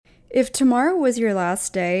If tomorrow was your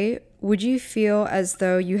last day, would you feel as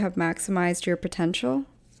though you have maximized your potential?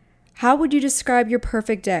 How would you describe your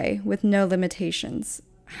perfect day with no limitations?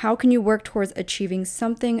 How can you work towards achieving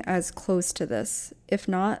something as close to this, if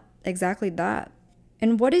not exactly that?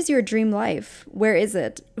 And what is your dream life? Where is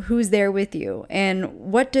it? Who's there with you? And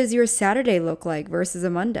what does your Saturday look like versus a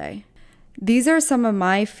Monday? These are some of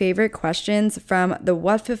my favorite questions from the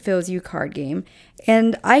What Fulfills You card game,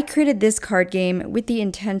 and I created this card game with the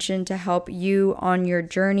intention to help you on your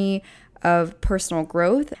journey of personal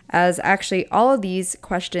growth, as actually all of these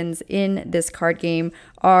questions in this card game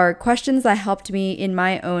are questions that helped me in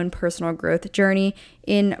my own personal growth journey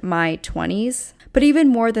in my 20s. But even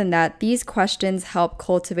more than that, these questions help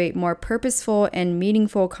cultivate more purposeful and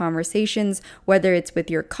meaningful conversations, whether it's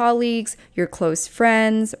with your colleagues, your close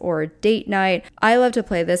friends, or date night. I love to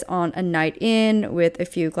play this on a night in with a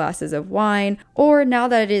few glasses of wine, or now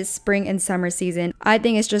that it is spring and summer season, I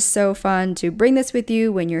think it's just so fun to bring this with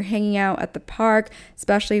you when you're hanging out at the park,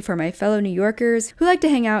 especially for my fellow New Yorkers who like to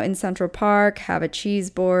hang out in Central Park, have a cheese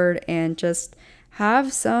board, and just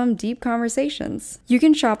have some deep conversations. You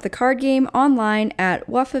can shop the card game online at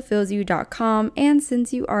whatfulfillsyou.com, and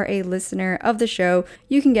since you are a listener of the show,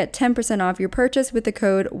 you can get 10% off your purchase with the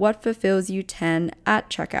code whatfulfillsyou10 at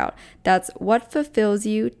checkout. That's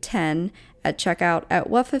whatfulfillsyou10 at checkout at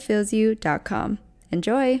whatfulfillsyou.com.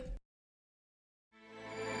 Enjoy!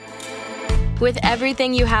 With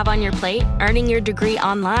everything you have on your plate, earning your degree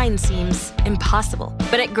online seems impossible.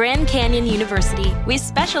 But at Grand Canyon University, we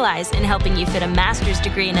specialize in helping you fit a master's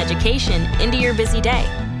degree in education into your busy day.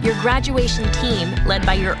 Your graduation team, led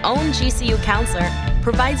by your own GCU counselor,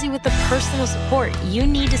 provides you with the personal support you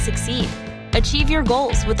need to succeed. Achieve your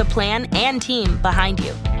goals with a plan and team behind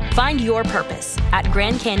you. Find your purpose at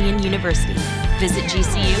Grand Canyon University. Visit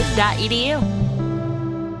gcu.edu.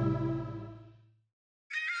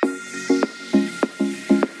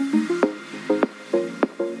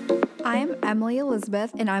 I'm Emily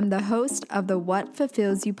Elizabeth, and I'm the host of the What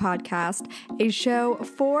Fulfills You podcast, a show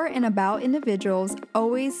for and about individuals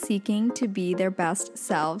always seeking to be their best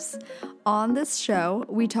selves. On this show,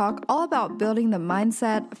 we talk all about building the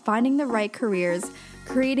mindset, finding the right careers,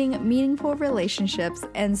 creating meaningful relationships,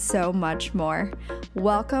 and so much more.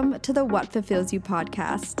 Welcome to the What Fulfills You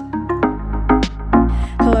podcast.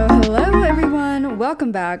 Hello, everyone.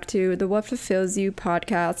 Welcome back to the What Fulfills You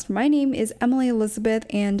podcast. My name is Emily Elizabeth,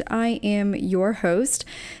 and I am your host.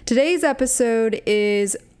 Today's episode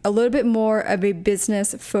is a little bit more of a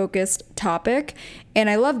business-focused topic, and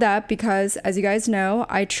I love that because, as you guys know,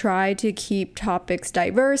 I try to keep topics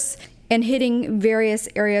diverse and hitting various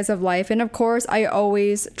areas of life. And of course, I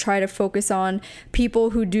always try to focus on people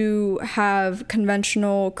who do have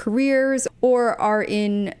conventional careers or are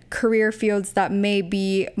in career fields that may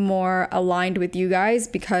be more aligned with you guys,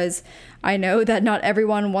 because I know that not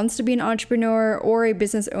everyone wants to be an entrepreneur or a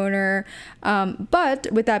business owner. But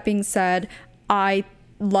with that being said, I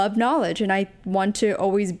love knowledge and I want to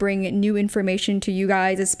always bring new information to you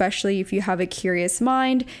guys, especially if you have a curious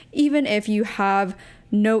mind, even if you have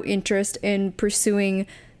no interest in pursuing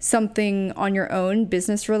something on your own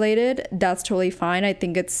business related. That's totally fine. I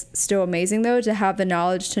think it's still amazing though to have the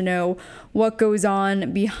knowledge to know what goes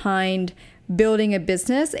on behind building a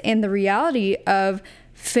business and the reality of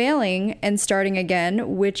failing and starting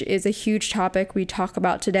again, which is a huge topic we talk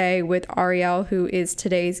about today with Ariel, who is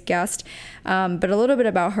today's guest. But a little bit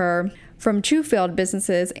about her. From 2 failed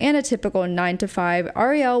businesses and a typical 9-to-5,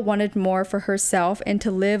 Ariel wanted more for herself and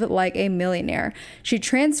to live like a millionaire. She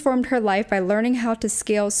transformed her life by learning how to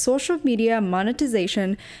scale social media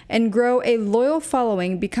monetization and grow a loyal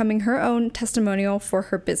following, becoming her own testimonial for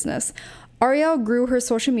her business. Ariel grew her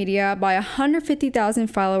social media by 150,000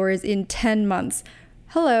 followers in 10 months.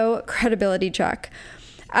 Hello, credibility check.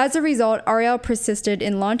 As a result, Ariel persisted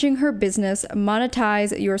in launching her business,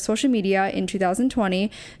 Monetize Your Social Media, in 2020,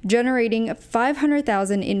 generating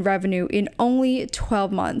 $500,000 in revenue in only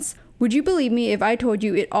 12 months. Would you believe me if I told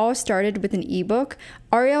you it all started with an ebook?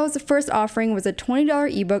 Ariel's first offering was a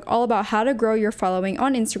 $20 ebook all about how to grow your following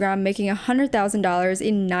on Instagram, making $100,000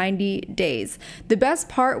 in 90 days. The best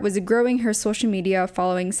part was growing her social media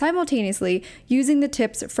following simultaneously, using the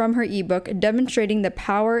tips from her ebook, demonstrating the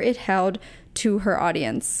power it held to her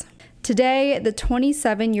audience. Today, the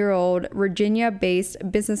 27-year-old Virginia-based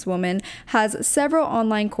businesswoman has several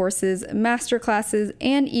online courses, masterclasses,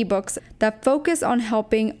 and ebooks that focus on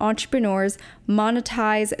helping entrepreneurs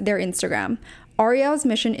monetize their Instagram. Ariel's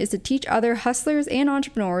mission is to teach other hustlers and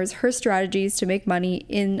entrepreneurs her strategies to make money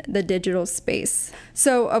in the digital space.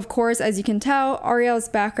 So, of course, as you can tell, Ariel's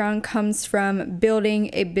background comes from building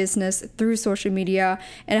a business through social media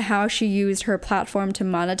and how she used her platform to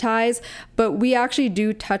monetize. But we actually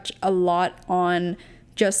do touch a lot on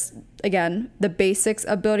just, again, the basics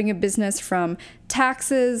of building a business, from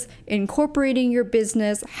taxes, incorporating your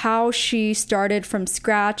business, how she started from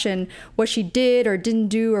scratch and what she did or didn't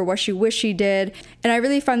do or what she wished she did. And I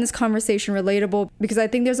really find this conversation relatable because I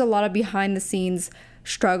think there's a lot of behind the scenes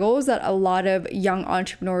struggles that a lot of young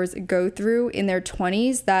entrepreneurs go through in their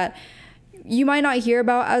 20s that you might not hear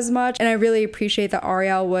about as much. And I really appreciate that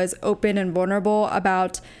Ariel was open and vulnerable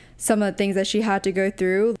about some of the things that she had to go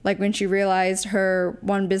through, like when she realized her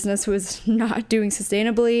one business was not doing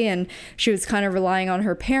sustainably and she was kind of relying on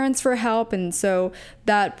her parents for help. And so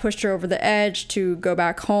that pushed her over the edge to go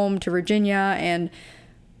back home to Virginia and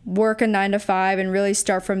work a 9-to-5 and really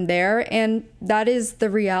start from there. And that is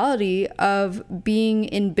the reality of being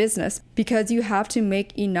in business, because you have to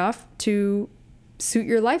make enough to suit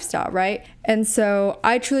your lifestyle, right? And so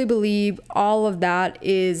I truly believe all of that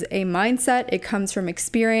is a mindset. It comes from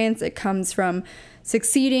experience. It comes from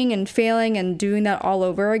succeeding and failing and doing that all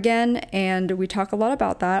over again. And we talk a lot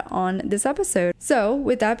about that on this episode. So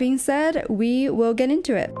with that being said, we will get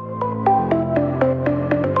into it.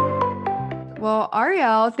 Well,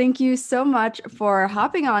 Ariel, thank you so much for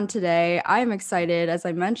hopping on today. I am excited, as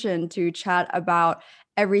I mentioned, to chat about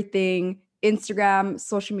everything Instagram,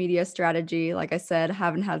 social media strategy. Like I said,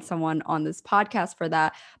 haven't had someone on this podcast for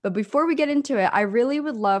that. But before we get into it, I really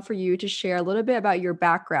would love for you to share a little bit about your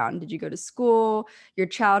background. Did you go to school, your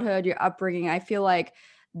childhood, your upbringing? I feel like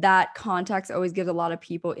that context always gives a lot of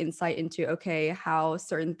people insight into, okay, how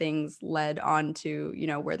certain things led on to,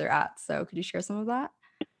 where they're at. So could you share some of that?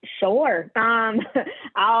 Sure.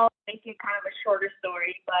 I'll make it kind of a shorter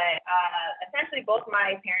story, but essentially both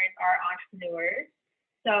my parents are entrepreneurs.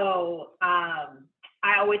 So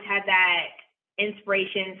I always had that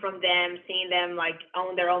inspiration from them, seeing them like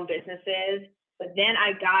own their own businesses. But then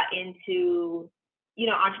I got into,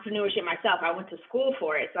 entrepreneurship myself. I went to school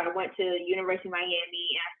for it. So I went to University of Miami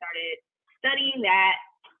and I started studying that.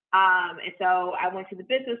 And so I went to the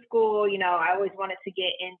business school. I always wanted to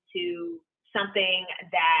get into something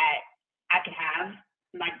that I could have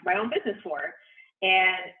like my own business for.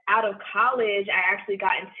 And out of college, I actually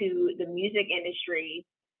got into the music industry,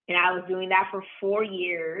 and I was doing that for 4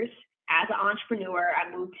 years as an entrepreneur.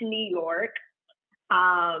 I moved to New York,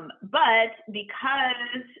 but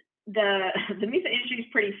because the music industry is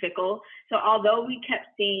pretty fickle, so although we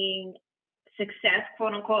kept seeing success,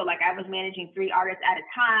 quote unquote, like I was managing 3 artists at a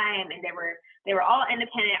time, and they were all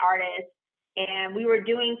independent artists, and we were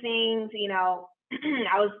doing things,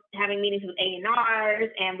 I was having meetings with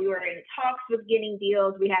A&Rs, and we were in talks with getting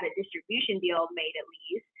deals. We had a distribution deal made at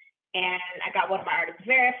least. And I got one of my artists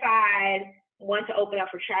verified, one to open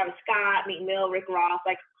up for Travis Scott, Meek Mill, Rick Ross,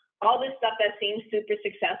 like all this stuff that seems super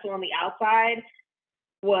successful on the outside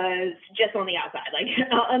was just on the outside. Like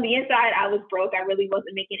on the inside, I was broke. I really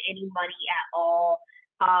wasn't making any money at all.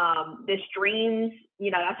 The streams,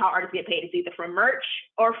 that's how artists get paid. It's either from merch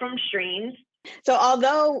or from streams. So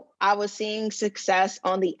although I was seeing success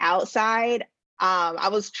on the outside, I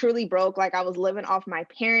was truly broke. Like I was living off my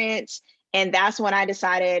parents. And that's when I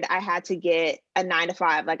decided I had to get a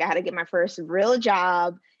 9-to-5. Like I had to get my first real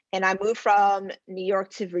job. And I moved from New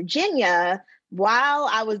York to Virginia. While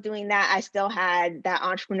I was doing that, I still had that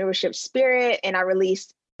entrepreneurship spirit, and I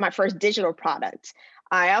released my first digital product.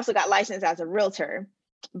 I also got licensed as a realtor.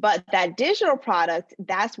 But that digital product,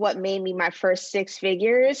 that's what made me my first 6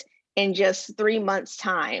 figures in just 3 months'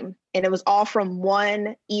 time. And it was all from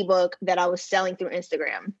one ebook that I was selling through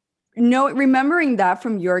Instagram. Remembering that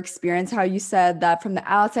from your experience, how you said that from the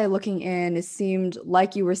outside looking in, it seemed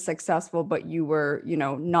like you were successful, but you were,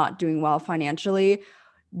 not doing well financially.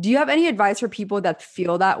 Do you have any advice for people that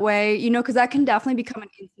feel that way? Because that can definitely become an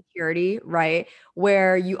insecurity, right?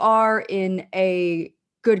 Where you are in a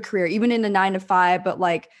good career, even in a 9-to-5, but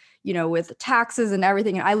like, with taxes and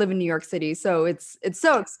everything. And I live in New York City, so it's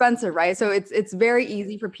so expensive, right? So it's very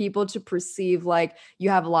easy for people to perceive like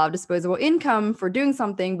you have a lot of disposable income for doing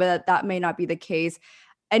something, but that may not be the case.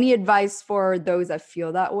 Any advice for those that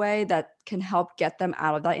feel that way that can help get them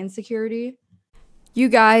out of that insecurity? You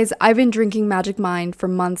guys, I've been drinking Magic Mind for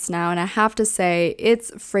months now, and I have to say, it's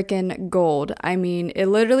freaking gold. I mean, it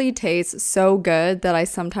literally tastes so good that I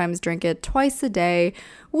sometimes drink it twice a day,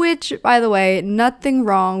 which, by the way, nothing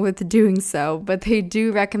wrong with doing so, but they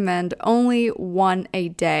do recommend only one a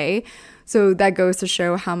day. So that goes to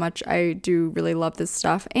show how much I do really love this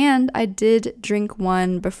stuff. And I did drink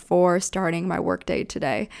one before starting my workday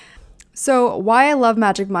today. So why I love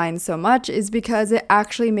Magic Mind so much is because it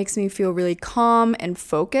actually makes me feel really calm and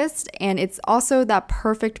focused, and it's also that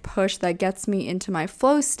perfect push that gets me into my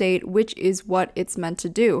flow state, which is what it's meant to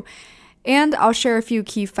do. And I'll share a few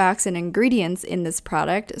key facts and ingredients in this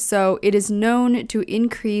product. So it is known to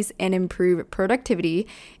increase and improve productivity.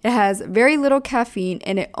 It has very little caffeine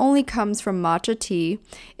and it only comes from matcha tea.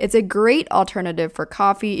 It's a great alternative for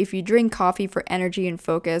coffee if you drink coffee for energy and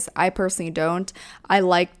focus. I personally don't. I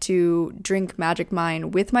like to drink Magic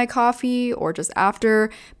Mind with my coffee or just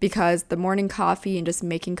after, because the morning coffee and just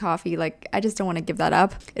making coffee, like, I just don't want to give that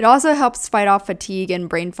up. It also helps fight off fatigue and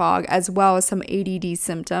brain fog, as well as some ADD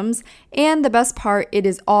symptoms. And the best part, it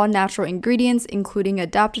is all natural ingredients, including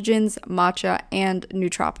adaptogens, matcha, and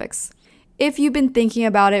nootropics. If you've been thinking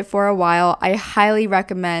about it for a while, I highly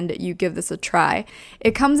recommend you give this a try.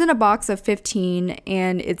 It comes in a box of 15,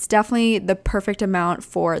 and it's definitely the perfect amount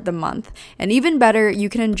for the month. And even better, you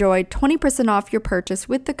can enjoy 20% off your purchase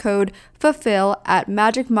with the code FULFILL at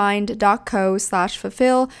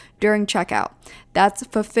magicmind.co/fulfill during checkout. That's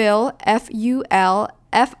fulfill, FULFILL,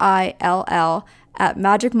 at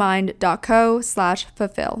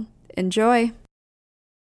magicmind.co/fulfill. Enjoy.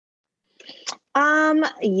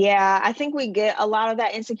 Yeah, I think we get a lot of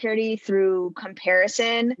that insecurity through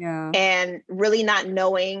comparison and really not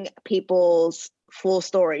knowing people's full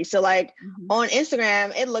story. So like on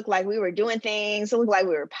Instagram, it looked like we were doing things, it looked like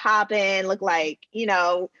we were popping, looked like, we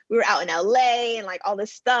were out in LA and like all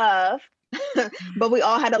this stuff. But we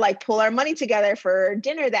all had to like pull our money together for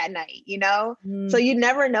dinner that night, So you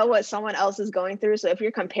never know what someone else is going through. So if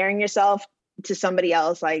you're comparing yourself to somebody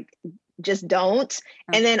else, like, just don't.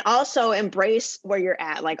 And then also embrace where you're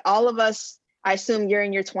at. Like all of us, I assume you're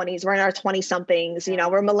in your 20s, we're in our 20 somethings,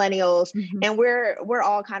 we're millennials, and we're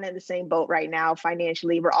all kind of in the same boat right now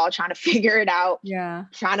financially. We're all trying to figure it out,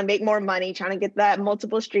 trying to make more money, trying to get that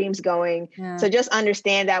multiple streams going. So just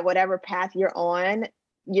understand that whatever path you're on,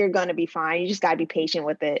 you're going to be fine. You just got to be patient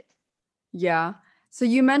with it. Yeah. So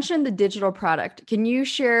you mentioned the digital product. Can you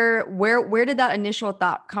share where did that initial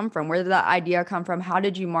thought come from? Where did that idea come from? How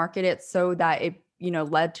did you market it so that it,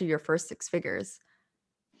 led to your first 6 figures?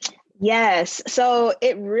 Yes. So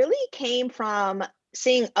it really came from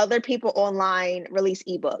seeing other people online release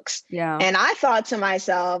ebooks. Yeah. And I thought to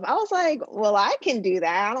myself, I was like, well, I can do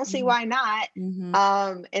that. I don't see why not.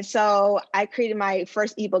 And so I created my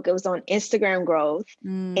first ebook. It was on Instagram growth.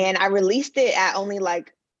 And I released it at only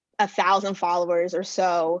like 1,000 followers or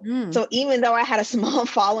so. So even though I had a small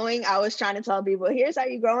following, I was trying to tell people, here's how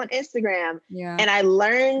you grow on Instagram. And I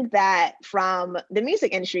learned that from the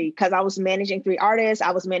music industry because I was managing 3 artists.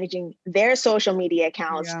 I was managing their social media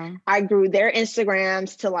accounts. I grew their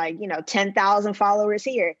Instagrams to like, 10,000 followers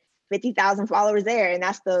here, 50,000 followers there. And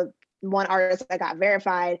that's the one artist that got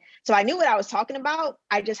verified. So I knew what I was talking about.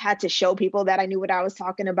 I just had to show people that I knew what I was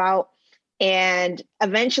talking about. And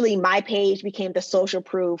eventually my page became the social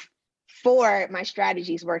proof for my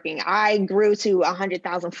strategies working. I grew to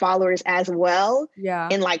 100,000 followers as well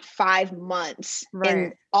in like 5 months.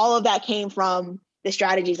 And all of that came from the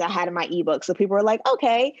strategies I had in my ebook. So people were like,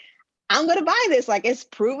 okay, I'm going to buy this. Like it's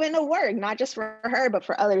proven to work, not just for her, but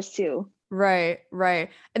for others too. Right.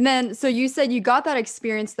 And then, so you said you got that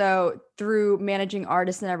experience though, through managing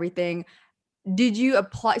artists and everything. Did you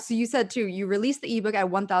apply? So you said too, you released the ebook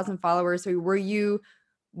at 1,000 followers. So were you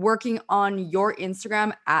working on your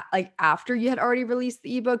Instagram at like after you had already released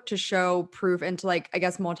the ebook to show proof and to like, I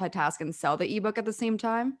guess, multitask and sell the ebook at the same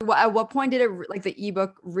time? At what point did it like the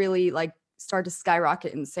ebook really like start to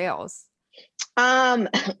skyrocket in sales?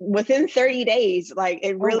 Within 30 days, like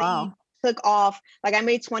it really took off. Like I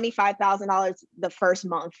made $25,000 the first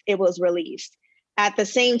month it was released. At the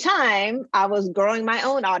same time, I was growing my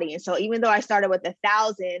own audience. So even though I started with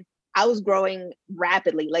 1,000, I was growing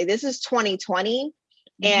rapidly. Like this is 2020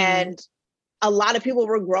 and a lot of people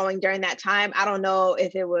were growing during that time. I don't know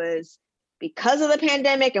if it was because of the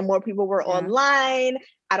pandemic and more people were online.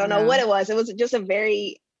 I don't know what it was. It was just a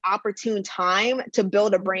very opportune time to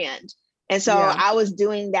build a brand. And so I was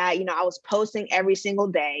doing that, I was posting every single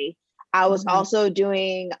day. I was also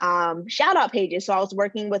doing shout out pages. So I was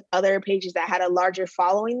working with other pages that had a larger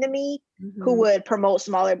following than me who would promote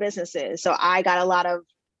smaller businesses. So I got a lot of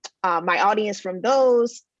my audience from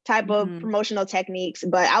those. type of promotional techniques,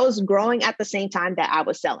 but I was growing at the same time that I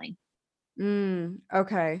was selling.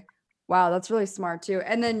 Okay. Wow, that's really smart too.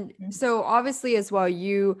 And then, so obviously as well,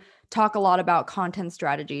 you talk a lot about content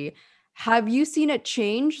strategy. Have you seen it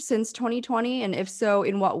change since 2020? And if so,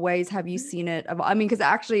 in what ways have you seen it? I mean, because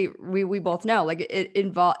actually we both know like it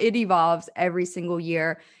evolves every single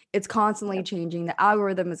year. It's constantly changing. The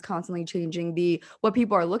algorithm is constantly changing. What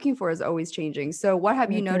people are looking for is always changing. So what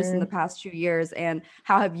have you noticed in the past 2 years, and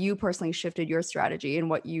how have you personally shifted your strategy and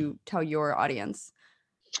what you tell your audience?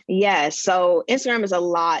 Yes. So Instagram is a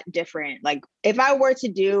lot different. Like if I were to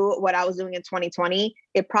do what I was doing in 2020,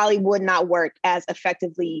 it probably would not work as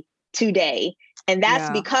effectively today. And that's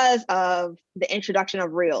because of the introduction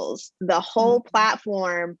of Reels. The whole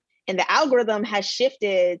platform and the algorithm has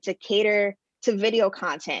shifted to cater to video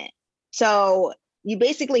content. So you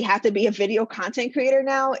basically have to be a video content creator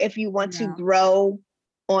now if you want to grow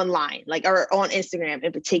online, like, or on Instagram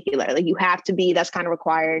in particular. Like you have to be, that's kind of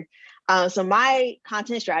required. So my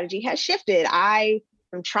content strategy has shifted. I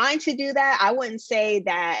am trying to do that. I wouldn't say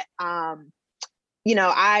that, I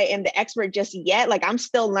am the expert just yet. Like I'm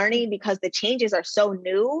still learning because the changes are so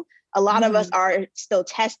new. A lot of us are still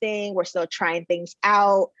testing. We're still trying things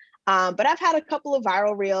out. But I've had a couple of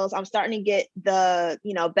viral reels. I'm starting to get the,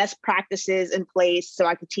 best practices in place so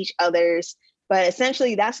I can teach others. But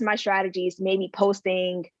essentially that's my strategies, maybe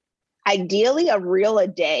posting ideally a reel a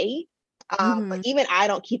day. But even I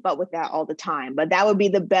don't keep up with that all the time, but that would be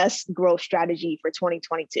the best growth strategy for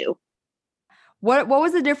 2022. What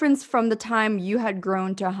was the difference from the time you had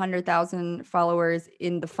grown to 100,000 followers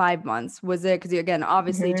in the 5 months? Was it, because again,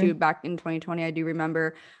 obviously too, back in 2020, I do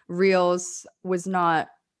remember Reels was not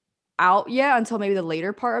out yet until maybe the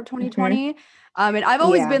later part of 2020. And I've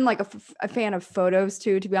always been like a fan of photos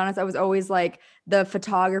too, to be honest. I was always like the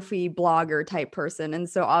photography blogger type person. And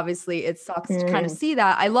so obviously it sucks to kind of see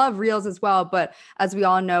that. I love Reels as well, but as we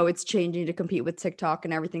all know, it's changing to compete with TikTok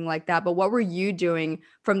and everything like that. But what were you doing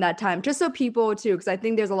from that time? Just so people too, because I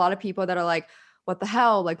think there's a lot of people that are like, what the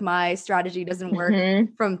hell? Like my strategy doesn't work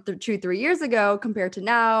from 2-3 years ago compared to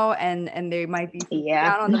now. And they might be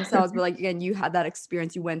down on themselves. But like, again, you had that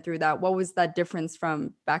experience, you went through that. What was that difference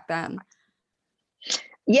from back then?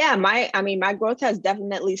 Yeah, my growth has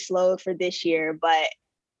definitely slowed for this year, but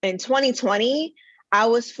in 2020, I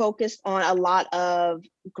was focused on a lot of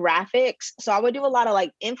graphics. So I would do a lot of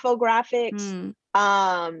like infographics,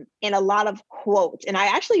 and a lot of quotes. And I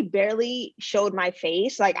actually barely showed my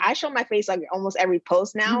face. Like I show my face like almost every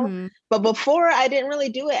post now, but before I didn't really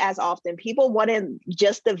do it as often. People wanted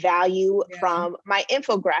just the value from my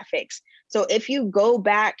infographics. So if you go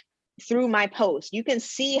back through my post, you can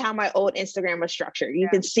see how my old Instagram was structured. You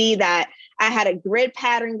can see that I had a grid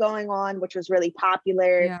pattern going on, which was really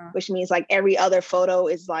popular, which means like every other photo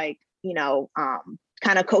is like,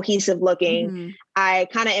 kind of cohesive looking. I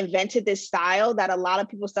kind of invented this style that a lot of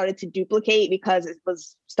people started to duplicate because it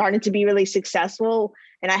was starting to be really successful.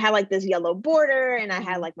 And I had like this yellow border and I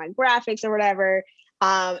had like my graphics or whatever.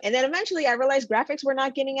 And then eventually I realized graphics were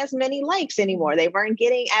not getting as many likes anymore. They weren't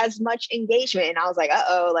getting as much engagement. And I was like,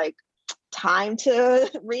 like time to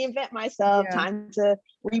reinvent myself, time to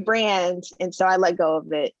rebrand. And so I let go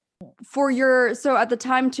of it. So at the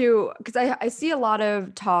time too, because I see a lot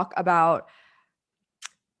of talk about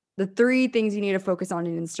the 3 things you need to focus on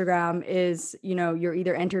in Instagram is, you're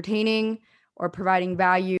either entertaining or providing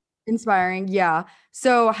value, inspiring. Yeah.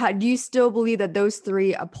 So do you still believe that those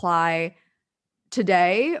 3 apply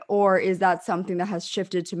today, or is that something that has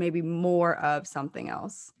shifted to maybe more of something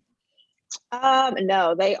else?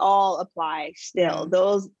 No, they all apply still.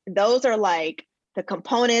 Those are like the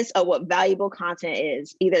components of what valuable content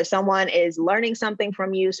is. Either someone is learning something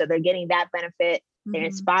from you, so they're getting that benefit, they're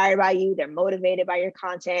inspired by you, they're motivated by your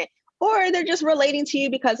content, or they're just relating to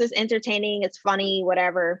you because it's entertaining, it's funny,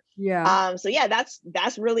 whatever. So yeah,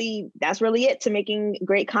 that's really it to making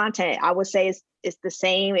great content. I would say it's the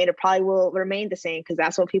same. It probably will remain the same because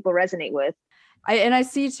that's what people resonate with. I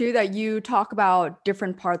see too that you talk about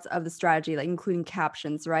different parts of the strategy, like including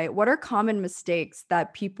captions, right? What are common mistakes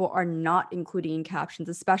that people are not including in captions,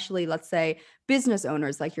 especially let's say business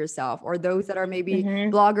owners like yourself, or those that are maybe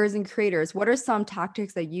bloggers and creators? What are some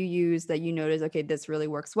tactics that you use that you notice, okay, this really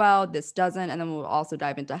works well, this doesn't? And then we'll also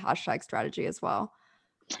dive into hashtag strategy as well.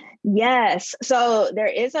 Yes. So there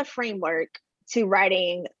is a framework to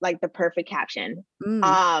writing like the perfect caption,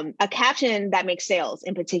 a caption that makes sales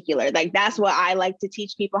in particular. Like that's what I like to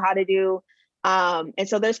teach people how to do. And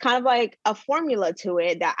so there's kind of like a formula to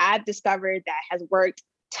it that I've discovered that has worked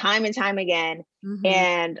time and time again.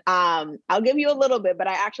 And I'll give you a little bit, but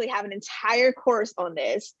I actually have an entire course on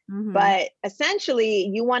this. But essentially,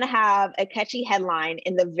 you want to have a catchy headline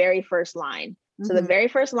in the very first line. So the very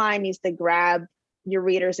first line needs to grab your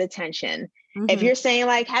reader's attention. If you're saying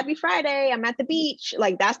like, happy Friday, I'm at the beach,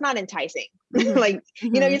 like that's not enticing. Like,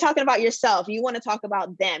 you know, you're talking about yourself. You want to talk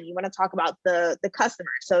about them. You want to talk about the customer.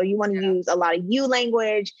 So you want to use a lot of you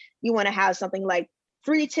language. You want to have something like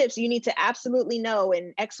 3 tips you need to absolutely know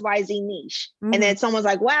in XYZ niche. And then someone's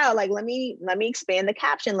like, wow, like, let me expand the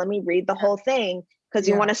caption. Let me read the whole thing. Cause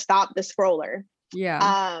you want to stop the scroller.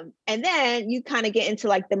 And then you kind of get into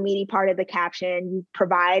like the meaty part of the caption. You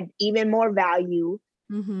provide even more value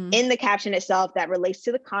in the caption itself that relates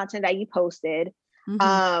to the content that you posted.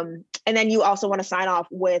 And then you also want to sign off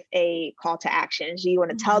with a call to action. So you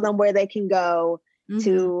want to tell them where they can go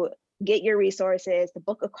to get your resources, to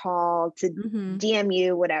book a call, to DM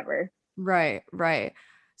you, whatever. Right.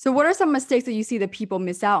 So what are some mistakes that you see that people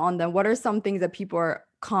miss out on then? What are some things that people are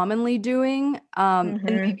commonly doing? And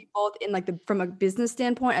maybe both in like from a business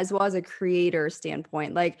standpoint as well as a creator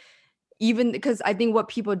standpoint, like even because I think what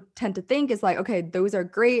people tend to think is like, okay, those are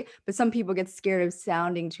great, but some people get scared of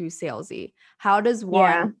sounding too salesy. How does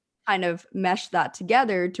one kind of mesh that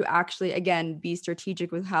together to actually, again, be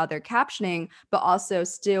strategic with how they're captioning, but also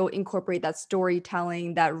still incorporate that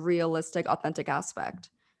storytelling, that realistic, authentic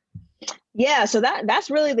aspect? Yeah, so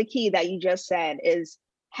that's really the key that you just said is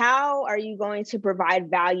how are you going to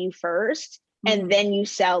provide value first and then you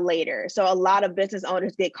sell later? So a lot of business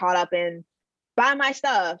owners get caught up in buy my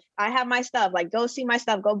stuff. I have my stuff, like go see my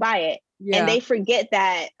stuff, go buy it. And they forget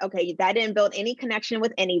that, okay, that didn't build any connection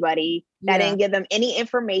with anybody. That didn't give them any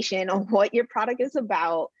information on what your product is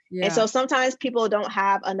about. And so sometimes people don't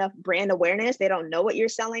have enough brand awareness. They don't know what you're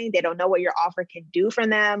selling. They don't know what your offer can do for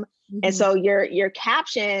them. And so your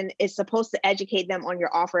caption is supposed to educate them on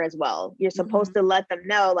your offer as well. You're supposed to let them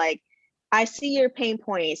know, like, I see your pain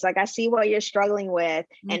points. Like I see what you're struggling with.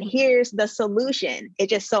 And here's the solution. It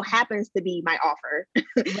just so happens to be my offer.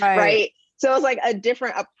 Right. So it's like a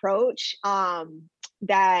different approach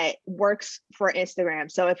that works for Instagram.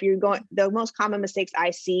 So if you're going, the most common mistakes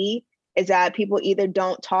I see is that people either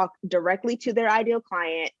don't talk directly to their ideal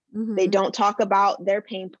client, they don't talk about their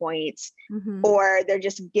pain points, or they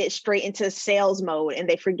just get straight into sales mode and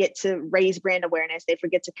they forget to raise brand awareness. They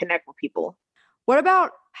forget to connect with people. What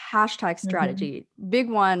about hashtag strategy? Big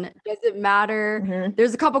one. Does it matter?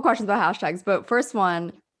 There's a couple questions about hashtags, but first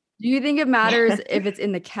one, do you think it matters if it's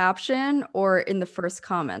in the caption or in the first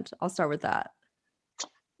comment? I'll start with that.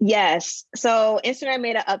 Yes. So Instagram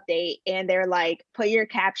made an update and they're like, put your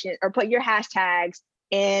caption or put your hashtags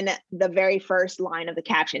in the very first line of the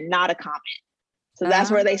caption, not a comment. So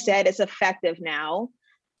that's where they said it's effective now.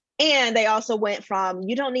 And they also went from,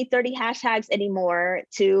 you don't need 30 hashtags anymore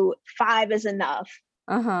to 5 is enough.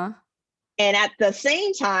 And at the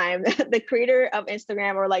same time, the creator of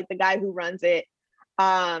Instagram, or like the guy who runs it,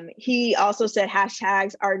 he also said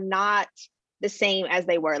hashtags are not the same as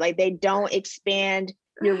they were. Like they don't expand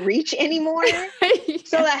your reach anymore.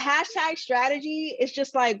 So the hashtag strategy is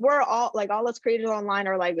just like, we're all like, all us creators online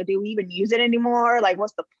are like, do we even use it anymore? Like,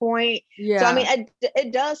 what's the point? So, I mean,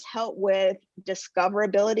 it does help with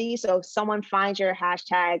discoverability. So if someone finds your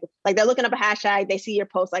hashtag, like they're looking up a hashtag, they see your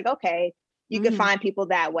post, like, okay, you can find people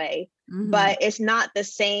that way, but it's not the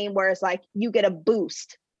same where it's like, you get a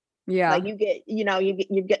boost. Like you get,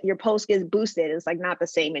 you get your post gets boosted. It's like not the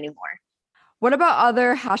same anymore. What about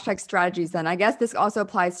other hashtag strategies then? I guess this also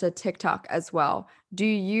applies to TikTok as well. Do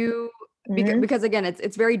you, because again,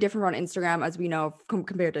 it's very different on Instagram, as we know,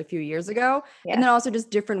 compared to a few years ago. And then also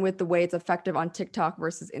just different with the way it's effective on TikTok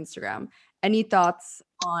versus Instagram. Any thoughts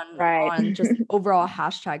on just overall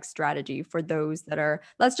hashtag strategy for those that are,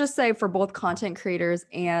 let's just say for both content creators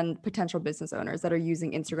and potential business owners that are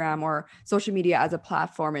using Instagram or social media as a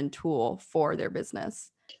platform and tool for their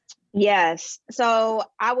business? Yes. So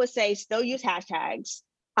I would say still use hashtags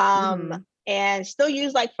and still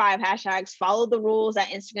use like 5 hashtags, follow the rules that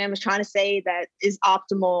Instagram is trying to say that is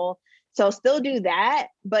optimal. So still do that,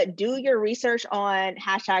 but do your research on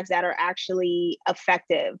hashtags that are actually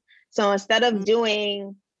effective. So instead of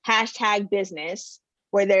doing hashtag business,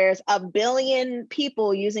 where there's a billion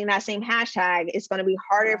people using that same hashtag, it's going to be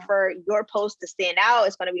harder for your post to stand out.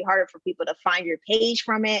 It's going to be harder for people to find your page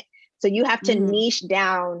from it. So you have to niche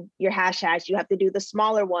down your hashtags. You have to do the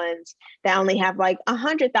smaller ones that only have like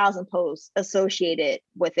 100,000 posts associated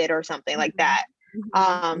with it or something like that.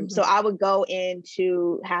 So I would go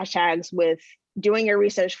into hashtags with doing your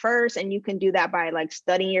research first, and you can do that by like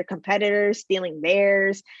studying your competitors, stealing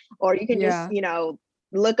theirs, or you can just,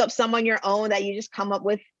 look up some on your own that you just come up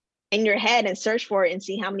with in your head and search for it and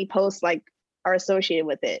see how many posts like are associated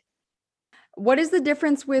with it. What is the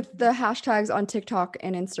difference with the hashtags on TikTok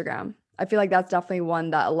and Instagram? I feel like that's definitely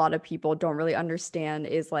one that a lot of people don't really understand,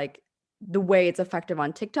 is like the way it's effective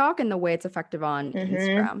on TikTok and the way it's effective on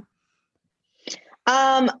Instagram.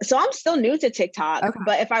 So I'm still new to TikTok, Okay.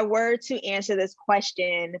 but if I were to answer this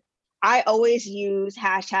question, I always use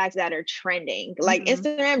hashtags that are trending. Like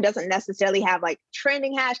Instagram doesn't necessarily have like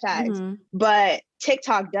trending hashtags, but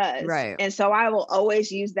TikTok does. Right. And so I will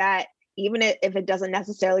always use that, even if it doesn't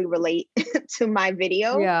necessarily relate to my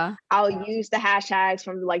video. Yeah. I'll use the hashtags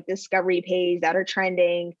from like discovery page that are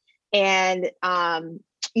trending. And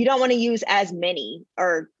you don't want to use as many,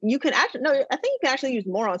 or you can actually, no, I think you can actually use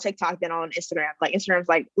more on TikTok than on Instagram. Like Instagram's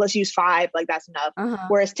like, let's use 5, like that's enough.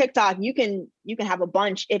 Whereas TikTok, you can have a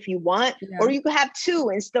bunch if you want, or you can have 2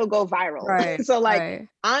 and still go viral. Right. So like,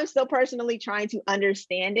 I'm still personally trying to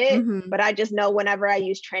understand it, but I just know whenever I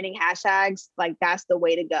use trending hashtags, like that's the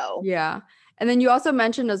way to go. Yeah. And then you also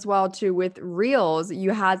mentioned as well too, with Reels,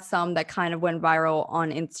 you had some that kind of went viral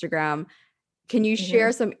on Instagram. Can you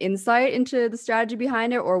share some insight into the strategy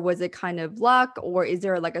behind it, or was it kind of luck, or is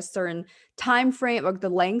there like a certain time frame, like the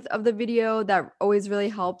length of the video that always really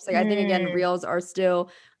helps? Like I think again, Reels are still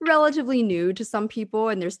relatively new to some people,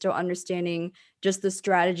 and they're still understanding just the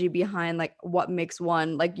strategy behind like what makes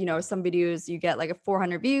one, like, you know, some videos you get like a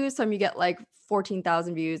 400 views, some you get like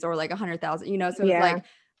 14,000 views or like 100,000, you know, so it's like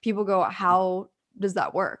people go, how does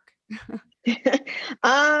that work?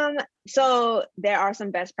 So there are some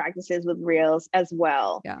best practices with Reels as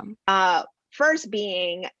well. First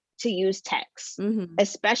being to use text,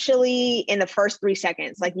 especially in the first 3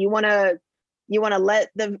 seconds. Like you want to let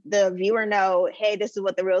the viewer know, hey, this is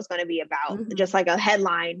what the reel is going to be about, just like a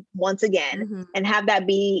headline once again, and have that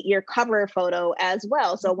be your cover photo as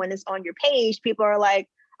well. So when it's on your page, people are like,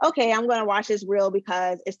 okay, I'm going to watch this reel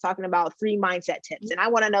because it's talking about 3 mindset tips, and I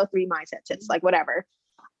want to know 3 mindset tips, like whatever.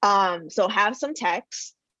 So have some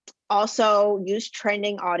text. Also use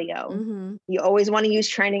trending audio. You always want to use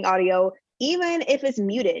trending audio, even if it's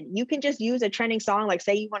muted. You can just use a trending song. Like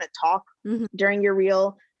say you want to talk during your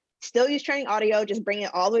reel, still use trending audio, just bring it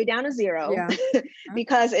all the way down to 0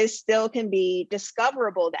 because it still can be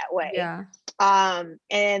discoverable that way.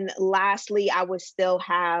 And lastly, I would still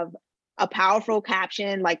have a powerful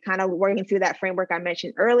caption, like kind of working through that framework I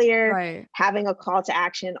mentioned earlier, having a call to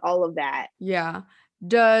action, all of that.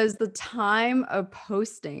 Does the time of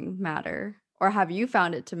posting matter, or have you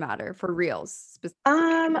found it to matter for Reels?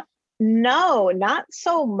 No, not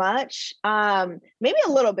so much. Maybe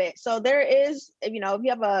a little bit. So there is, you know, if you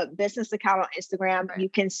have a business account on Instagram, you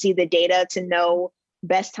can see the data to know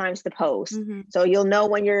best times to post. So you'll know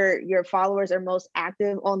when your followers are most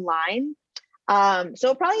active online. So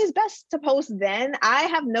it probably is best to post then. I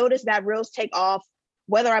have noticed that Reels take off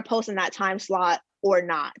whether I post in that time slot or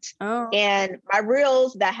not. And my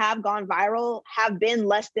reels that have gone viral have been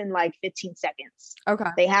less than like 15 seconds.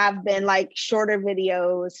 They have been like shorter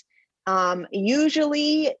videos,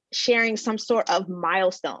 usually sharing some sort of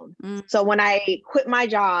milestone. So when I quit my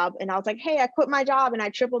job and I was like, hey, I quit my job and I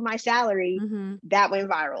tripled my salary, that went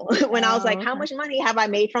viral. When I was like, how much money have I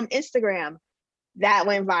made from Instagram? That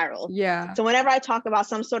went viral. So whenever I talk about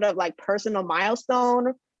some sort of like personal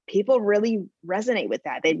milestone, people really resonate with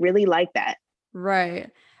that. They really like that.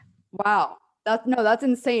 Wow. That's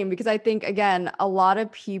insane, because I think, again, a lot of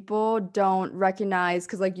people don't recognize,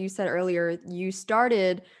 because like you said earlier, you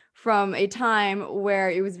started from a time where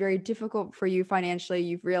it was very difficult for you financially.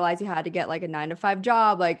 You've realized you had to get like a 9-to-5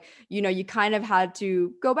 job. Like, you know, you kind of had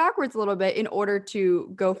to go backwards a little bit in order to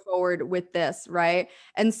go forward with this, right?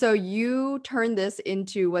 And so you turned this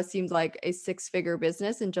into what seems like a 6-figure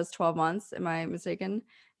business in just 12 months. Am I mistaken?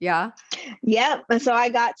 Yep. And so I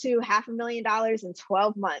got to $500,000 in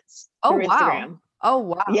 12 months. Through wow. Instagram. Oh,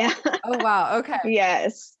 wow. Yeah. Oh, wow. Okay.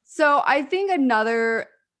 Yes. So I think another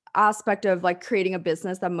aspect of like creating a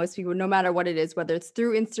business that most people, no matter what it is, whether it's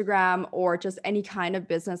through Instagram or just any kind of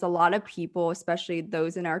business, a lot of people, especially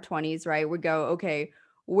those in our 20s, right, would go, okay,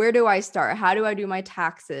 where do I start? How do I do my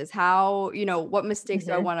taxes? How, you know, what mistakes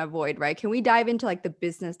do I want to avoid, right? Can we dive into like the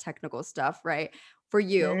business technical stuff, right? For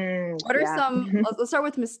you, what are some, let's start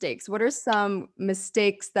with mistakes. What are some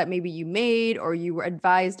mistakes that maybe you made or you were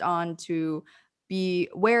advised on to be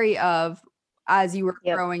wary of as you were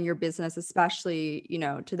growing your business, especially, you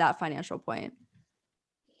know, to that financial point?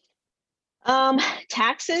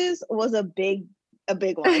 Taxes was a big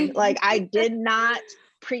one. Like I did not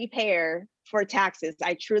prepare for taxes.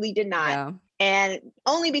 I truly did not. And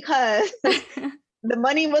only because the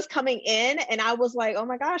money was coming in and I was like, oh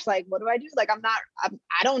my gosh, like, what do I do? Like,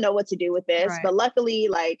 I don't know what to do with this. But luckily,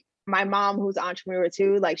 like my mom, who's an entrepreneur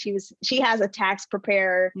too, like she has a tax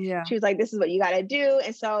preparer. Yeah. She was like, this is what you got to do.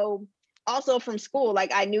 And so also from school,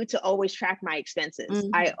 like I knew to always track my expenses.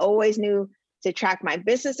 I always knew to track my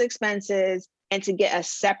business expenses and to get a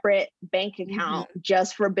separate bank account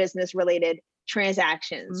just for business related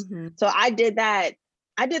transactions. So I did that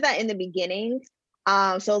in the beginning.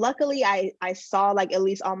 So luckily I saw like at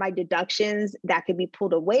least all my deductions that could be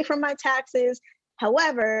pulled away from my taxes.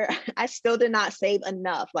 However, I still did not save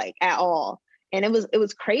enough, like at all. And it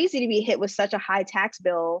was crazy to be hit with such a high tax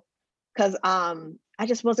bill because I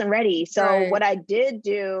just wasn't ready. So what I did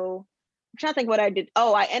do, I'm trying to think what I did.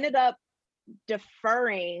 Oh, I ended up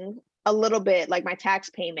deferring a little bit, like my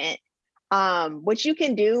tax payment, which you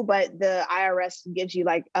can do, but the IRS gives you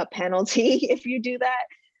like a penalty if you do that.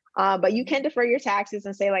 But you can defer your taxes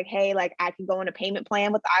and say like, hey, like I can go on a payment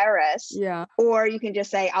plan with the IRS. Yeah. Or you can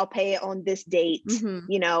just say, I'll pay it on this date,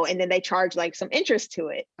 you know, and then they charge like some interest to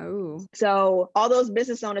it. Oh. So all those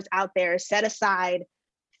business owners out there, set aside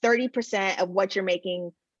 30% of what you're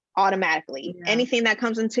making automatically. Anything that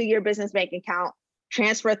comes into your business bank account,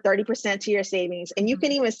 transfer 30% to your savings. And you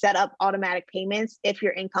can even set up automatic payments if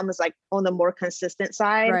your income is like on the more consistent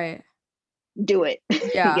side. Right. Do it.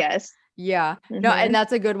 Yeah. Yes. Yeah. No, and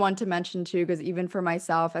that's a good one to mention too, because even for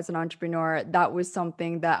myself as an entrepreneur, that was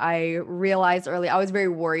something that I realized early. I was very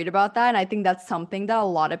worried about that. And I think that's something that a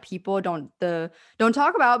lot of people don't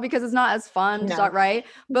talk about because it's not as fun, No. right?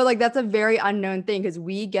 But like that's a very unknown thing because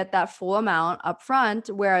we get that full amount up front.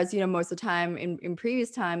 Whereas, you know, most of the time in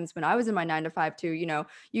previous times when I was in my 9-to-5 too, you know,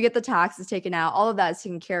 you get the taxes taken out, all of that is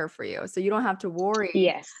taken care of for you. So you don't have to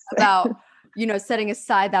worry about you know, setting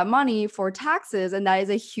aside that money for taxes. And that is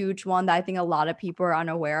a huge one that I think a lot of people are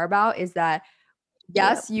unaware about is that,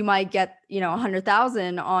 yes, you might get, you know,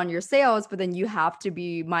 100,000 on your sales, but then you have to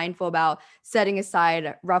be mindful about setting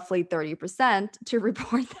aside roughly 30% to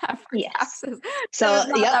report that for taxes. So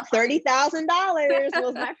 $30,000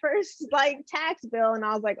 was my first like tax bill. And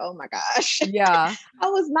I was like, oh my gosh. Yeah. I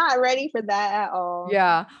was not ready for that at all.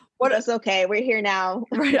 Yeah. It's okay. We're here now.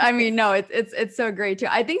 Right. I mean, no, it's so great too.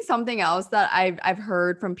 I think something else that I've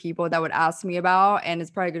heard from people that would ask me about, and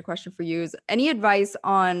it's probably a good question for you, is any advice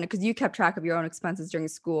on, because you kept track of your own expenses during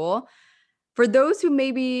school, for those who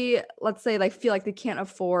maybe, let's say, like feel like they can't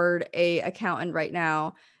afford a accountant right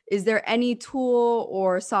now, is there any tool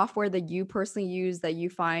or software that you personally use that you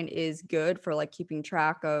find is good for like keeping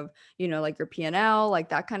track of, you know, like your P&L, like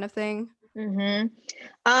that kind of thing?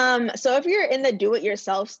 So if you're in the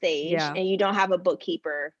do-it-yourself stage and you don't have a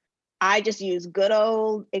bookkeeper, I just use good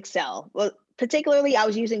old Excel. Well, particularly I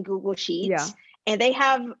was using Google Sheets, and they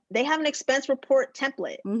have an expense report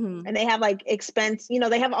template, and they have like expense, you know,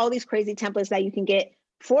 they have all these crazy templates that you can get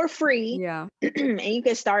for free, and you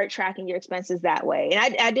can start tracking your expenses that way.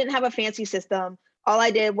 And I didn't have a fancy system. All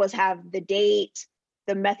I did was have the date,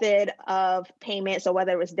 the method of payment, so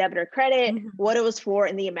whether it was debit or credit, what it was for,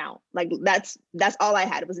 and the amount. Like that's all I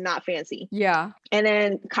had. It was not fancy. Yeah. And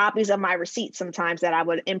then copies of my receipts sometimes that I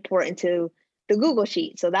would import into the Google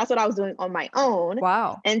Sheet. So that's what I was doing on my own.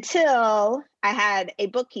 Wow. Until I had a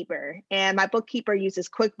bookkeeper, and my bookkeeper uses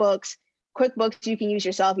QuickBooks. QuickBooks you can use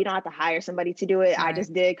yourself. You don't have to hire somebody to do it. I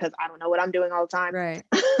just did because I don't know what I'm doing all the time. Right.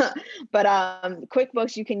 But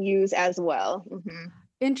QuickBooks you can use as well.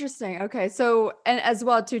 Interesting. Okay. So, and as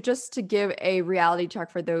well too, just to give a reality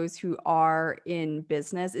check for those who are in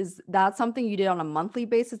business, is that something you did on a monthly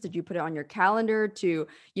basis? Did you put it on your calendar to,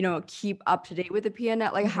 you know, keep up to date with the P&L?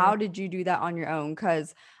 Like, how did you do that on your own?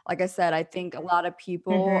 Because like I said, I think a lot of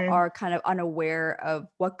people are kind of unaware of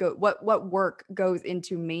what work goes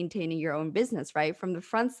into maintaining your own business, right? From the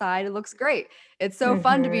front side, it looks great. It's so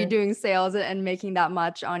fun to be doing sales and making that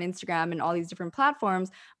much on Instagram and all these different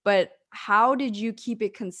platforms. But how did you keep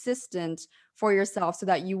it consistent for yourself so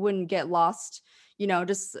that you wouldn't get lost, you know,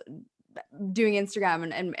 just doing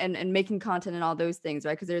Instagram and making content and all those things,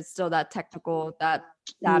 right? Because there's still that technical, that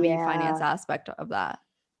savvy finance aspect of that.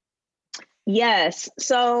 Yes.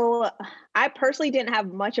 So I personally didn't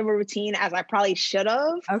have much of a routine as I probably should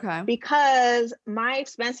have. Okay. Because my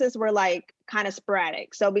expenses were like kind of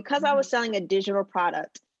sporadic. So because I was selling a digital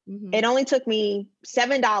product, it only took me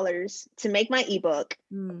 $7 to make my ebook.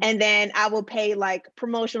 And then I will pay like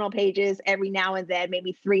promotional pages every now and then,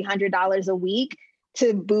 maybe $300 a week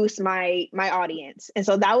to boost my audience. And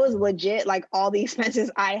so that was legit, like all the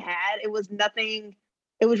expenses I had. It was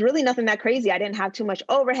really nothing that crazy. I didn't have too much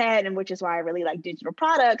overhead, and which is why I really like digital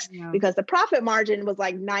products, because the profit margin was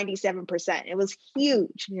like 97%. It was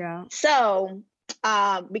huge. Yeah. So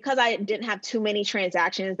because I didn't have too many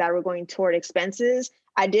transactions that were going toward expenses,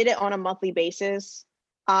 I did it on a monthly basis.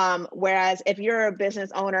 Whereas if you're a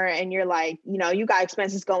business owner and you're like, you got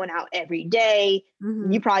expenses going out every day,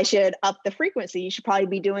 Mm-hmm. you probably should up the frequency. You should probably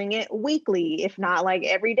be doing it weekly, if not like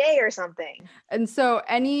every day or something. And so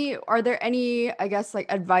are there any, I guess, like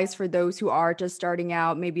advice for those who are just starting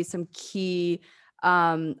out, maybe some key,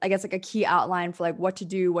 I guess like a key outline for like what to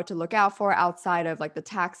do, what to look out for outside of like the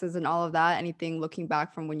taxes and all of that, anything looking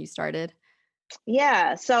back from when you started?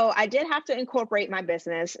 Yeah. So I did have to incorporate my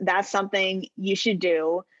business. That's something you should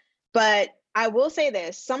do. But I will say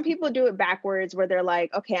this, some people do it backwards where they're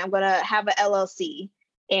like, okay, I'm going to have an LLC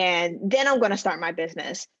and then I'm going to start my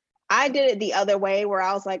business. I did it the other way where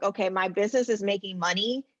I was like, okay, my business is making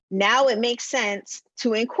money. Now it makes sense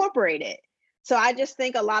to incorporate it. So I just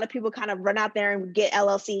think a lot of people kind of run out there and get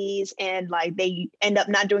LLCs and like they end up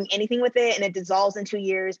not doing anything with it and it dissolves in 2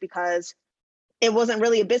 years because it wasn't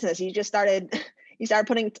really a business. You started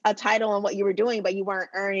putting a title on what you were doing, but you weren't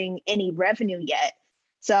earning any revenue yet.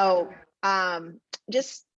 So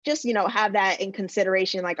just have that in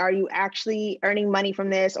consideration. Like, are you actually earning money from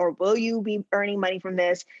this, or will you be earning money from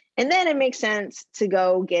this? And then it makes sense to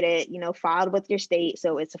go get it, filed with your state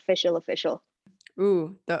so it's official.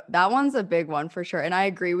 Ooh, that one's a big one for sure. And I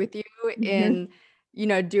agree with you in,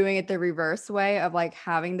 doing it the reverse way of like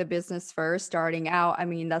having the business first, starting out. I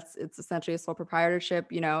mean, it's essentially a sole proprietorship,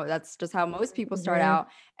 that's just how most people start out.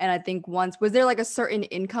 And I think was there like a certain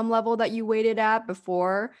income level that you waited at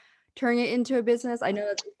before turning it into a business? I know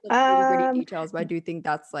that's nitty-gritty details, but I do think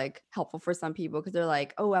that's like helpful for some people because they're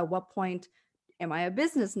like, oh, at what point am I a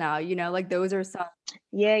business now? Like those are some.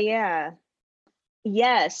 Yeah.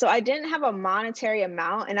 Yes. So I didn't have a monetary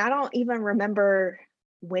amount and I don't even remember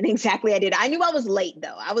when exactly I did. I knew I was late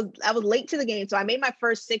though. I was late to the game. So I made my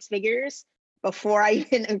first 6 figures before I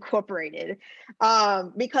even incorporated.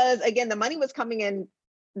 Because again, the money was coming in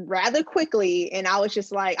rather quickly and I was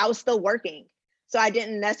just like, I was still working. So I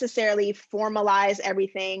didn't necessarily formalize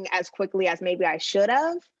everything as quickly as maybe I should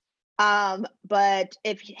have. But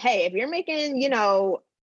if you're making,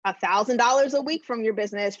 $1,000 a week from your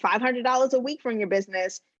business, $500 a week from your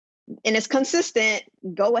business, and it's consistent,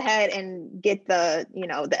 go ahead and get the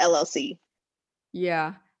LLC.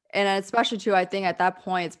 Yeah. And especially too, I think at that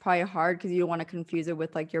point, it's probably hard because you don't want to confuse it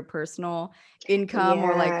with like your personal income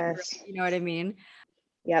or like, you know what I mean?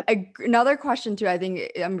 Yep. Another question too, I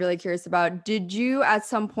think I'm really curious about, did you at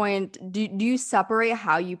some point, do you separate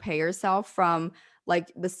how you pay yourself from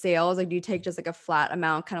like the sales? Like, do you take just like a flat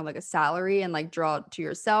amount, kind of like a salary and like draw it to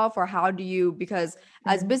yourself? Or how do you, because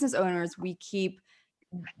as business owners, we keep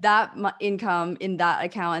that income in that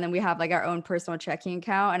account and then we have like our own personal checking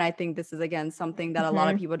account. And I think this is again something that a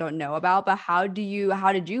lot of people don't know about. But how did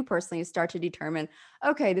you personally start to determine,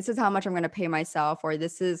 okay, this is how much I'm going to pay myself, or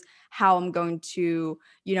this is how I'm going to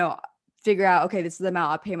figure out, okay, this is the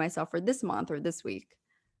amount I'll pay myself for this month or this week?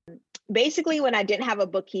 Basically, when I didn't have a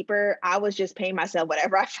bookkeeper, I was just paying myself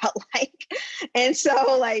whatever I felt like. And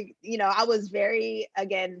so like, I was very,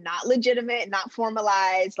 again, not legitimate, not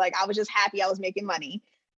formalized. Like I was just happy I was making money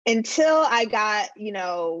until I got,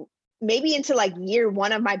 maybe into like year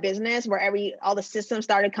one of my business where all the systems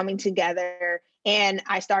started coming together and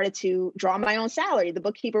I started to draw my own salary. The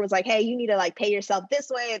bookkeeper was like, hey, you need to like pay yourself this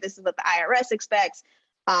way. This is what the IRS expects.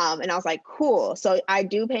 And I was like, cool. So I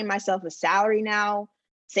do pay myself a salary now.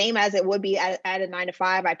 Same as it would be at a 9 to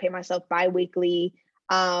 5. I pay myself biweekly.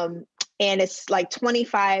 And it's like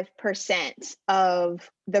 25% of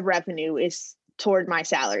the revenue is toward my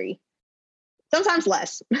salary. Sometimes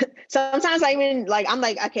less. Sometimes I'm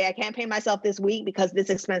like, okay, I can't pay myself this week because this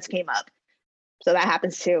expense came up. So that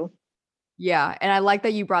happens too. Yeah. And I like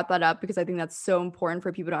that you brought that up because I think that's so important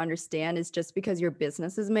for people to understand, is just because your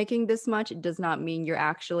business is making this much, it does not mean you're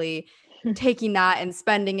actually taking that and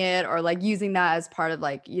spending it or like using that as part of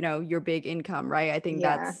like, your big income, right? I think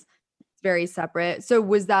that's very separate. So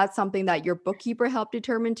was that something that your bookkeeper helped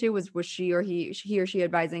determine too? Was he or she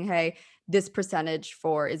advising, hey, this percentage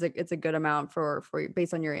it's a good amount for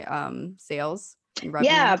based on your sales and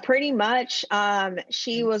revenue? Yeah, pretty much.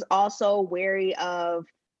 She was also wary of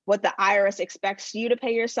what the IRS expects you to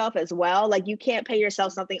pay yourself as well. Like you can't pay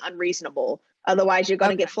yourself something unreasonable. Otherwise you're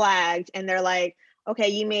going to get flagged. And they're like, okay,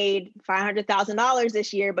 you made $500,000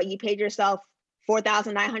 this year, but you paid yourself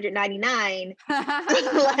 $4,999.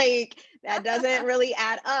 Like that doesn't really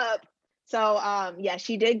add up. So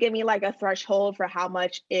she did give me like a threshold for how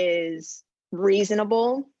much is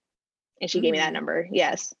reasonable. And she gave me that number.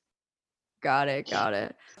 Yes. Got it.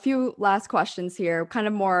 A few last questions here, kind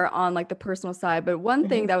of more on like the personal side. But one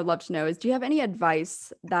thing that I would love to know is, do you have any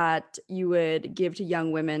advice that you would give to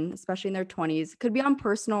young women, especially in their 20s? Could be on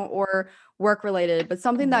personal or work related, but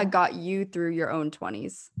something that got you through your own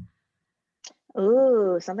 20s.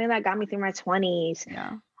 Ooh, something that got me through my 20s.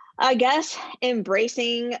 Yeah. I guess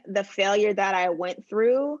embracing the failure that I went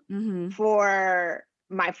through Mm-hmm. for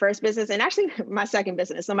my first business and actually my second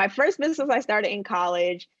business. So my first business I started in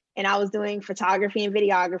college and I was doing photography and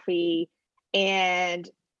videography, and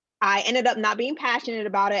I ended up not being passionate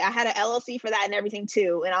about it. I had an LLC for that and everything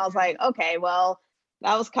too. And I was like, okay, well,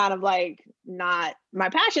 that was kind of like not my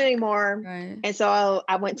passion anymore. Right. And so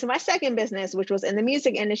I went to my second business, which was in the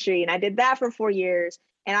music industry. And I did that for 4 years.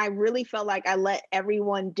 And I really felt like I let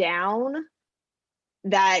everyone down,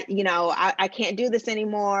 that, I can't do this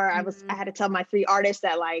anymore. I had to tell my 3 artists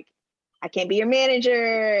that, like, I can't be your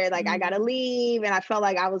manager, like I gotta Mm-hmm. leave. And I felt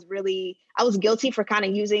like I was guilty for kind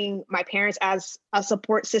of using my parents as a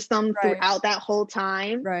support system Right. throughout that whole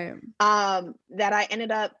time. Right. That I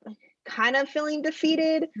ended up kind of feeling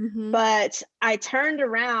defeated. Mm-hmm. But I turned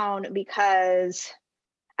around because,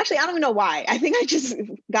 actually, I don't even know why. I think I just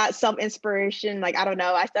got some inspiration. Like, I don't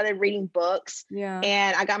know. I started reading books Yeah.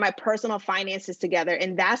 and I got my personal finances together.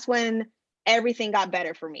 And that's when everything got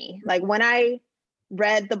better for me. Like, when I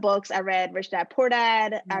read the books, I read Rich Dad Poor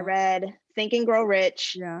Dad, I Yeah. read Think and Grow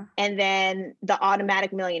Rich, Yeah. and then The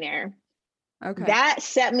Automatic Millionaire. Okay. That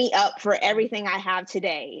set me up for everything I have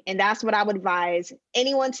today. And that's what I would advise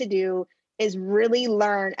anyone to do, is really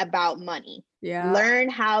learn about money. Yeah. Learn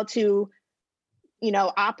how to,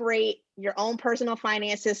 operate your own personal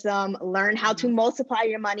finance system, learn how to multiply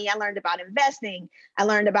your money. I learned about investing. I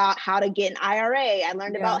learned about how to get an IRA. I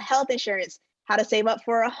learned Yeah. about health insurance, how to save up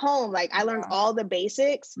for a home. Like, I learned all the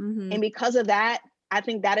basics. Mm-hmm. And because of that, I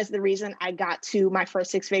think that is the reason I got to my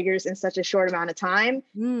first 6 figures in such a short amount of time,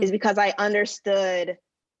 is because I understood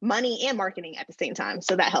money and marketing at the same time.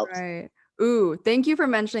 So that helped. Right. Ooh, thank you for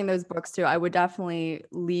mentioning those books too. I would definitely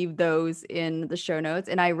leave those in the show notes.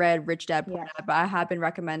 And I read Rich Dad Poor Yes. Dad, but I have been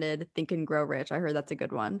recommended Think and Grow Rich. I heard that's a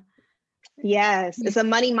good one. Yes. It's a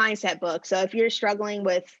money mindset book. So if you're struggling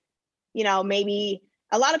with, maybe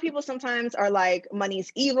a lot of people sometimes are like,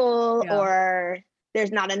 money's evil, Yeah. or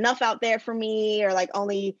there's not enough out there for me, or like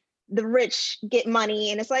only the rich get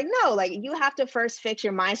money. And it's like, no, like, you have to first fix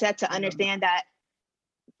your mindset to understand that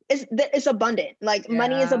it's abundant. Like,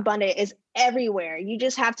 money is Yeah. abundant, it's everywhere. You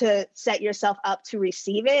just have to set yourself up to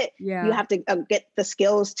receive it. Yeah. You have to get the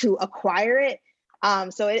skills to acquire it.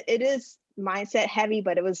 So it is mindset heavy,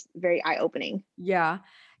 but it was very eye-opening. Yeah.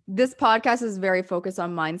 This podcast is very focused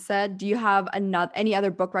on mindset. Do you have any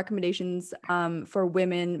other book recommendations for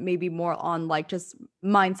women, maybe more on like just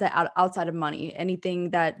mindset outside of money? Anything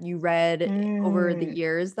that you read over the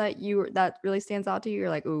years that really stands out to you? You're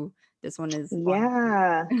like, ooh, this one is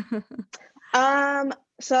Yeah.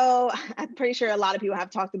 So I'm pretty sure a lot of people have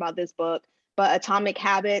talked about this book, but Atomic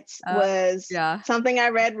Habits was yeah. something I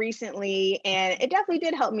read recently, and it definitely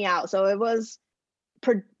did help me out. So it was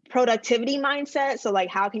productivity mindset. So, like,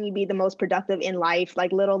 how can you be the most productive in life?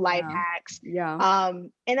 Like, little life hacks. Yeah.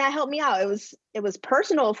 And that helped me out. It was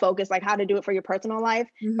personal focus, like how to do it for your personal life,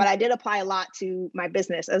 but I did apply a lot to my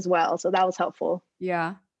business as well. So that was helpful.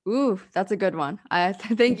 Yeah. Ooh, that's a good one. I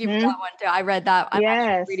thank you for that one too. I read that. I'm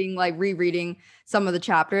actually rereading some of the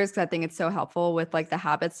chapters because I think it's so helpful with like the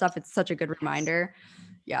habit stuff. It's such a good reminder.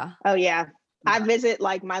 Yeah. Oh yeah. I visit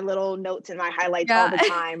like my little notes and my highlights all the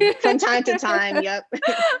time, from time to time. Yep.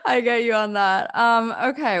 I get you on that.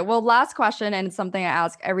 Okay. Well, last question, and it's something I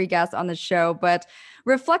ask every guest on the show, but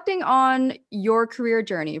reflecting on your career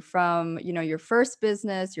journey from, your first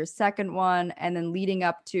business, your second one, and then leading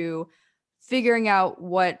up to figuring out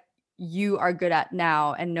what you are good at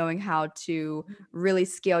now and knowing how to really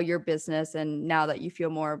scale your business. And now that you feel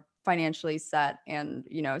more financially set and,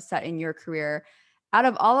 set in your career, out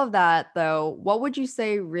of all of that though, what would you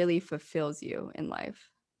say really fulfills you in life?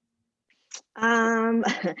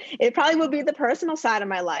 It probably would be the personal side of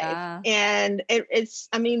my life. Yeah. And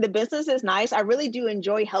I mean, the business is nice. I really do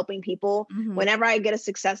enjoy helping people. Whenever I get a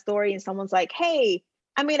success story and someone's like, hey,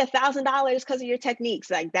 I made $1,000 because of your techniques,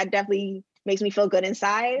 like, that definitely makes me feel good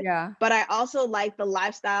inside. Yeah. But I also like the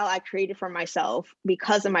lifestyle I created for myself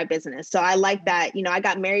because of my business. So I like that, I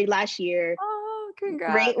got married last year. Oh,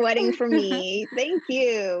 congrats. Great wedding for me. Thank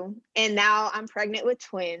you. And now I'm pregnant with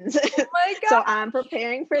twins. Oh my God. So I'm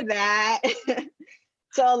preparing for that.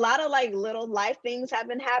 So a lot of like little life things have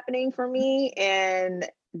been happening for me, and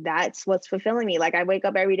that's what's fulfilling me. Like, I wake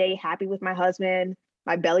up every day happy with my husband.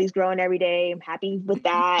 My belly's growing every day. I'm happy with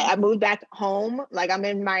that. I moved back home. Like, I'm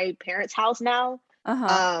in my parents' house now.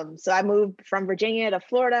 So I moved from Virginia to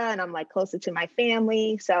Florida, and I'm like closer to my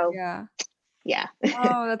family. So yeah.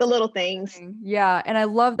 Oh, that's the little things. Yeah. And I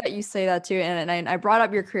love that you say that too. And I brought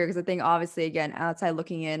up your career because I think obviously, again, outside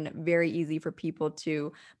looking in, very easy for people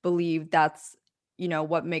to believe that's you know,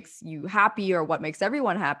 what makes you happy or what makes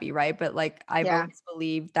everyone happy, right? But like I've always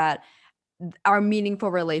believed that our meaningful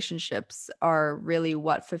relationships are really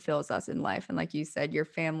what fulfills us in life. And like you said, your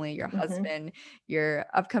family, your husband, your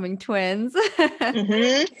upcoming twins. So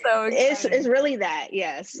it's really that.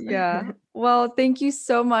 Yes. Yeah. Well, thank you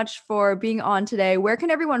so much for being on today. Where can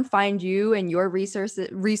everyone find you and your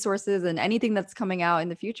resources and anything that's coming out in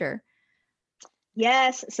the future?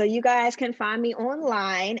 Yes. So you guys can find me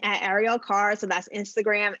online at Ariel Carr. So that's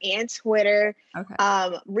Instagram and Twitter.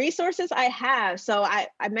 Okay. Resources I have. So I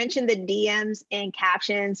mentioned the DMs and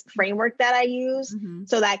captions framework that I use.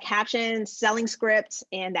 So that caption selling script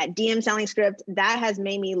and that DM selling script, that has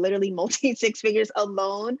made me literally multi six figures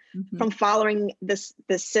alone from following this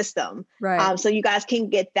system. Right. So you guys can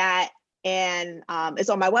get that. And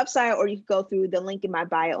it's on my website, or you can go through the link in my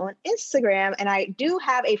bio on Instagram. And I do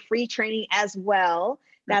have a free training as well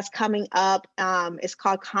that's coming up. It's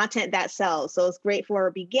called Content That Sells. So it's great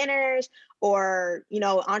for beginners or, you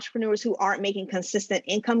know, entrepreneurs who aren't making consistent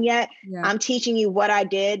income yet. I'm teaching you what I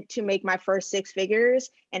did to make my first 6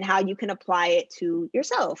 figures and how you can apply it to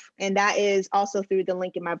yourself. And that is also through the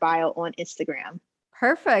link in my bio on Instagram.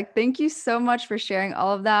 Perfect. Thank you so much for sharing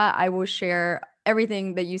all of that. I will share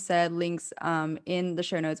everything that you said, links in the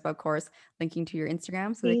show notes, but of course, linking to your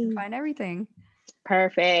Instagram so they can find everything.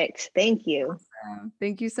 Perfect. Thank you. Awesome.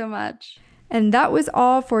 Thank you so much. And that was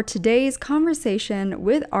all for today's conversation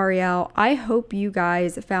with Ariel. I hope you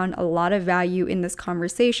guys found a lot of value in this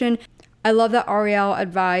conversation. I love that Ariel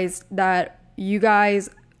advised that you guys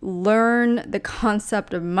learn the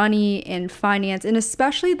concept of money and finance, and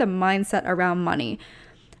especially the mindset around money.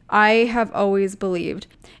 I have always believed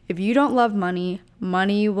if you don't love money,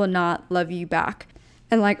 money will not love you back.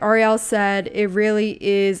 And like Ariel said, it really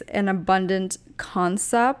is an abundant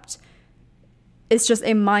concept. It's just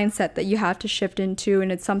a mindset that you have to shift into.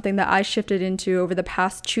 And it's something that I shifted into over the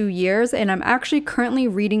past 2 years. And I'm actually currently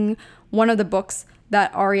reading one of the books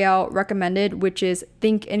that Ariel recommended, which is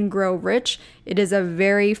Think and Grow Rich. It is a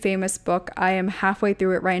very famous book. I am halfway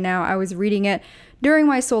through it right now. I was reading it during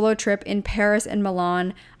my solo trip in Paris and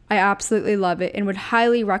Milan. I absolutely love it and would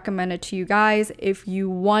highly recommend it to you guys if you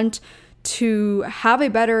want to have a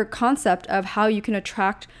better concept of how you can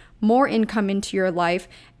attract more income into your life.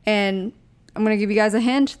 And I'm going to give you guys a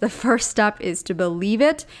hint. The first step is to believe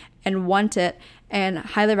it and want it, and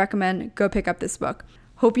highly recommend go pick up this book.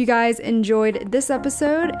 Hope you guys enjoyed this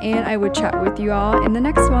episode, and I would chat with you all in the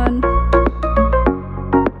next one.